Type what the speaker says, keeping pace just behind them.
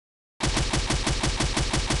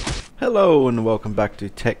Hello and welcome back to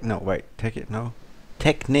Technic.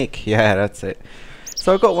 Yeah, that's it.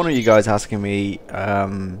 So I've got one of you guys asking me,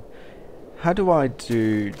 how do I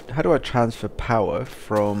transfer power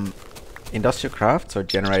from IndustrialCraft, so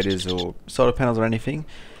generators or solar panels or anything,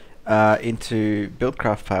 into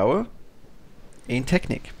BuildCraft power in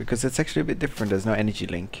Technic, because it's actually a bit different. There's no energy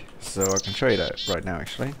link, so I can show you that right now.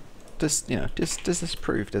 Actually, just as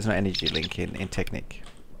proof, there's no energy link in Technic.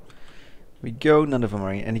 We go, none of them are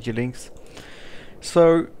energy links.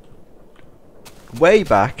 So way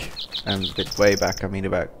back, and with way back I mean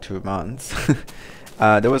about 2 months,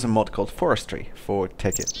 there was a mod called Forestry for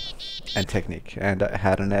Technic, and it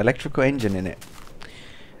had an electrical engine in it,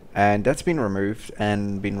 and that's been removed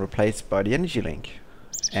and been replaced by the energy link.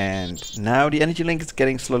 And now the energy link is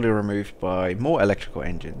getting slowly removed by more electrical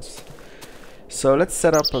engines. So let's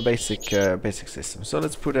set up a basic system. So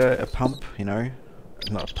let's put a pump,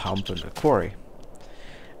 not a pump, but a quarry.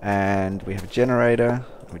 And we have a generator.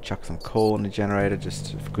 We chuck some coal in the generator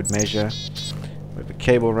just for good measure. We have a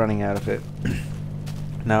cable running out of it.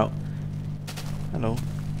 Now, hello.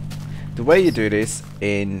 The way you do this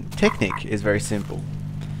in Technic is very simple.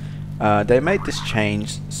 They made this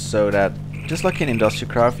change so that just like in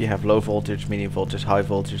IndustrialCraft you have low voltage, medium voltage, high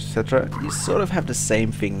voltage, etc. You sort of have the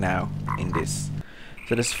same thing now in this.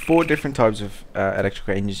 So there's 4 different types of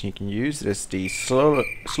electrical engines you can use. There's the slow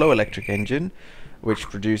electric engine, which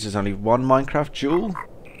produces only 1 Minecraft joule.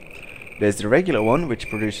 There's the regular one, which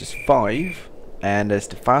produces 5, and there's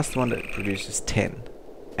the fast one that produces 10.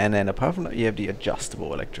 And then apart from that, you have the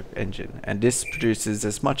adjustable electric engine, and this produces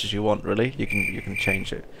as much as you want. Really, you can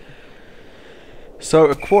change it. So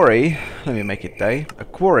a quarry, let me make it day. A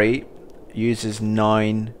quarry uses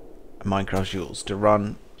 9 Minecraft joules to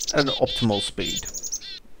run at an optimal speed.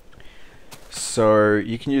 So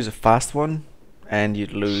you can use a fast one and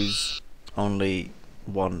you'd lose only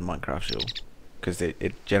 1 Minecraft joule, because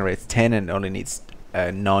it generates 10 and only needs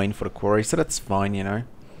 9 for the quarry, so that's fine,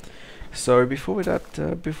 So before we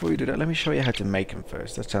do that, let me show you how to make them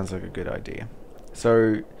first. That sounds like a good idea.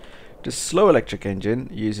 So the slow electric engine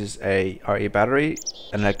uses a RE battery,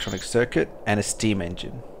 an electronic circuit, and a steam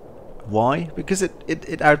engine. Why? Because it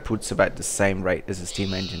outputs about the same rate as a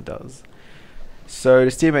steam engine does. So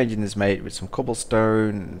the steam engine is made with some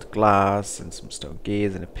cobblestone and glass and some stone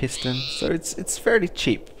gears and a piston. So it's fairly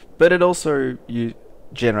cheap, but it also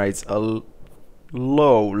generates a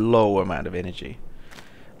low amount of energy.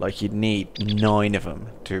 Like you'd need 9 of them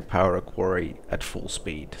to power a quarry at full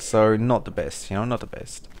speed. So not the best, not the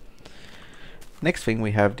best. Next thing,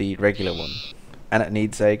 we have the regular one, and it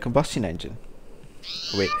needs a combustion engine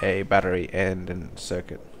with a battery and a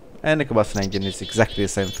circuit. And the combustion engine is exactly the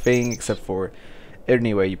same thing, except for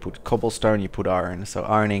anywhere you put cobblestone, you put iron. So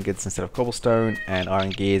iron ingots instead of cobblestone, and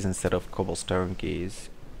iron gears instead of cobblestone gears.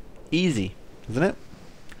 Easy, isn't it?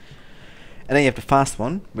 And then you have the fast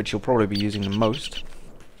one, which you'll probably be using the most.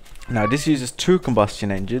 Now this uses 2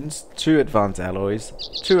 combustion engines, 2 advanced alloys,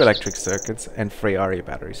 2 electric circuits, and 3 RE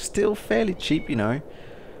batteries. Still fairly cheap,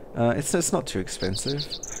 it's not too expensive.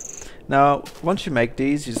 Now once you make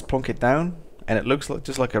these, you just plonk it down, and it looks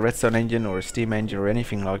just like a redstone engine or a steam engine or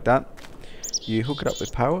anything like that. You hook it up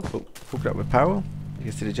with power. You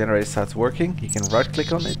can see the generator starts working. You can right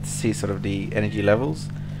click on it to see sort of the energy levels.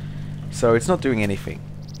 So it's not doing anything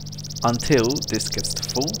until this gets to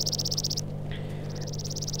full.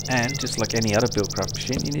 And just like any other BuildCraft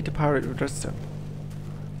machine, you need to power it with redstone.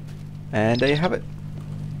 And there you have it.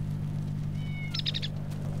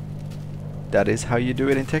 That is how you do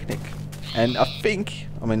it in Technic. And I think,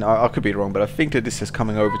 I could be wrong, but I think that this is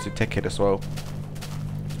coming over to TechKit as well.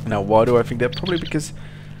 Now why do I think that? Probably because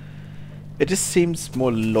it just seems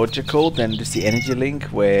more logical than just the energy link,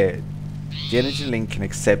 where the energy link can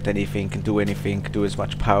accept anything, can do anything, can do as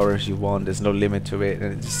much power as you want, there's no limit to it,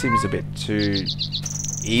 and it just seems a bit too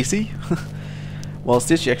easy. Whilst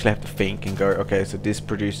this you actually have to think and go, okay, so this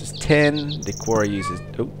produces 10, the quarry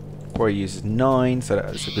uses 9, so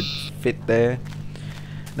that's a good fit there.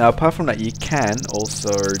 Now apart from that, you can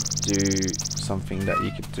also do something that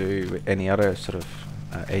you could do with any other sort of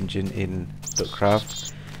engine in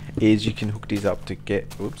BuildCraft, is you can hook these up together.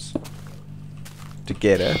 Let's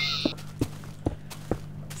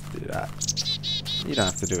do that. You don't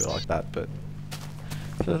have to do it like that, but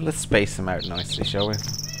so let's space them out nicely, shall we?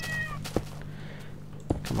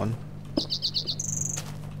 Come on.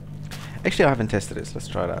 Actually, I haven't tested this. Let's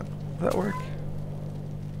try that. Does that work?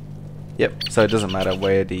 Yep. So it doesn't matter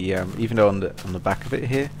where the even though on the back of it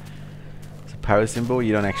here, it's a power symbol.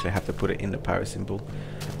 You don't actually have to put it in the power symbol,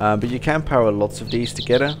 but you can power lots of these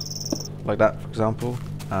together, like that, for example.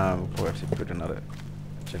 We'll probably have to put another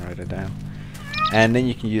generator down. and then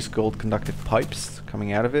you can use gold conductive pipes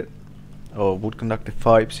coming out of it, or wood conductive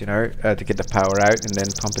pipes, you know, to get the power out and then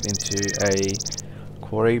pump it into a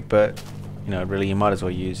quarry. But you know, really you might as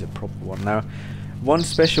well use a proper one. Now, one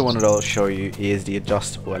special one that I'll show you is the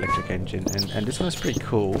adjustable electric engine, and this one is pretty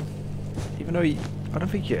cool, even though I don't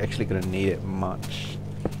think you're actually going to need it much.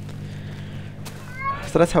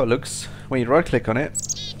 So that's how it looks. When you right click on it,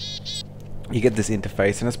 you get this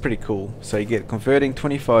interface, and it's pretty cool. So you get converting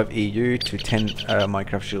 25 EU to 10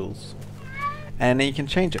 Minecraft joules, and then you can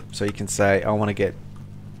change it. So you can say I want to get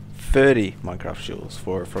 30 Minecraft joules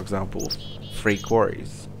for example 3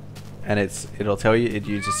 quarries, and it'll tell you it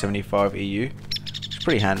uses 75 EU. It's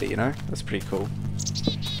pretty handy, you know. That's pretty cool.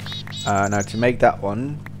 Now to make that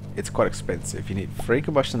one, it's quite expensive. You need 3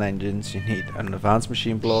 combustion engines, you need an advanced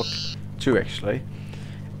machine block, 2 actually,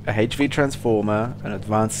 a HV transformer, an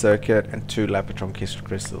advanced circuit, and 2 Lapotron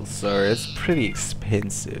crystals. So it's pretty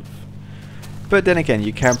expensive. But then again,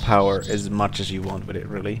 you can power as much as you want with it,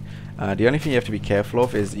 really. The only thing you have to be careful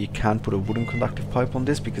of is you can't put a wooden conductive pipe on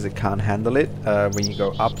this because it can't handle it when you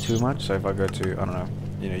go up too much. So if I go to, I don't know,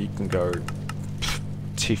 you know, you can go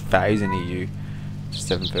 2000 EU,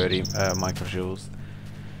 730 microjoules,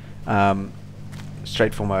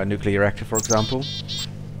 straight from a nuclear reactor, for example.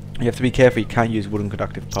 You have to be careful, you can't use wooden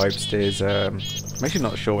conductive pipes. There's, I'm actually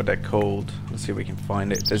not sure what they're called. Let's see if we can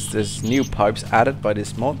find it. There's new pipes added by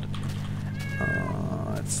this mod.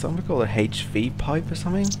 It's something called a HV pipe or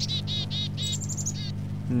something.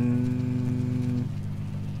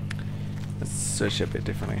 Let's search it a bit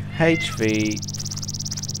differently. HV.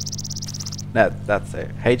 That's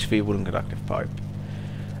it. HV wooden conductive pipe.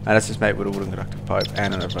 And that's just made with a wooden conductive pipe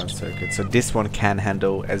and an advanced circuit. So this one can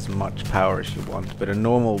handle as much power as you want, but a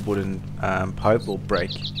normal wooden pipe will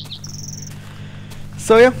break.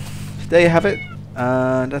 So yeah, there you have it.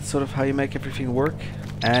 That's sort of how you make everything work.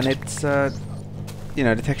 And it's, you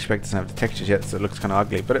know, the texture pack doesn't have the textures yet, so it looks kind of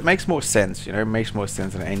ugly. But it makes more sense, you know, it makes more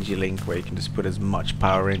sense than an NG-Link where you can just put as much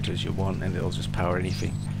power into as you want and it'll just power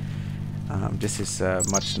anything. This is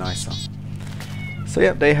much nicer. So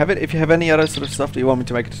yeah, there you have it. If you have any other sort of stuff that you want me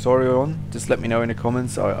to make a tutorial on, just let me know in the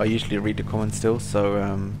comments. I usually read the comments still,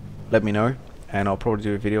 so let me know and I'll probably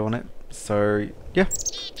do a video on it. So yeah,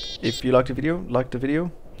 if you liked the video, like the video.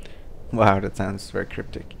 Wow, that sounds very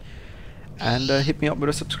cryptic. And hit me up with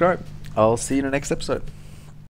a subscribe. I'll see you in the next episode.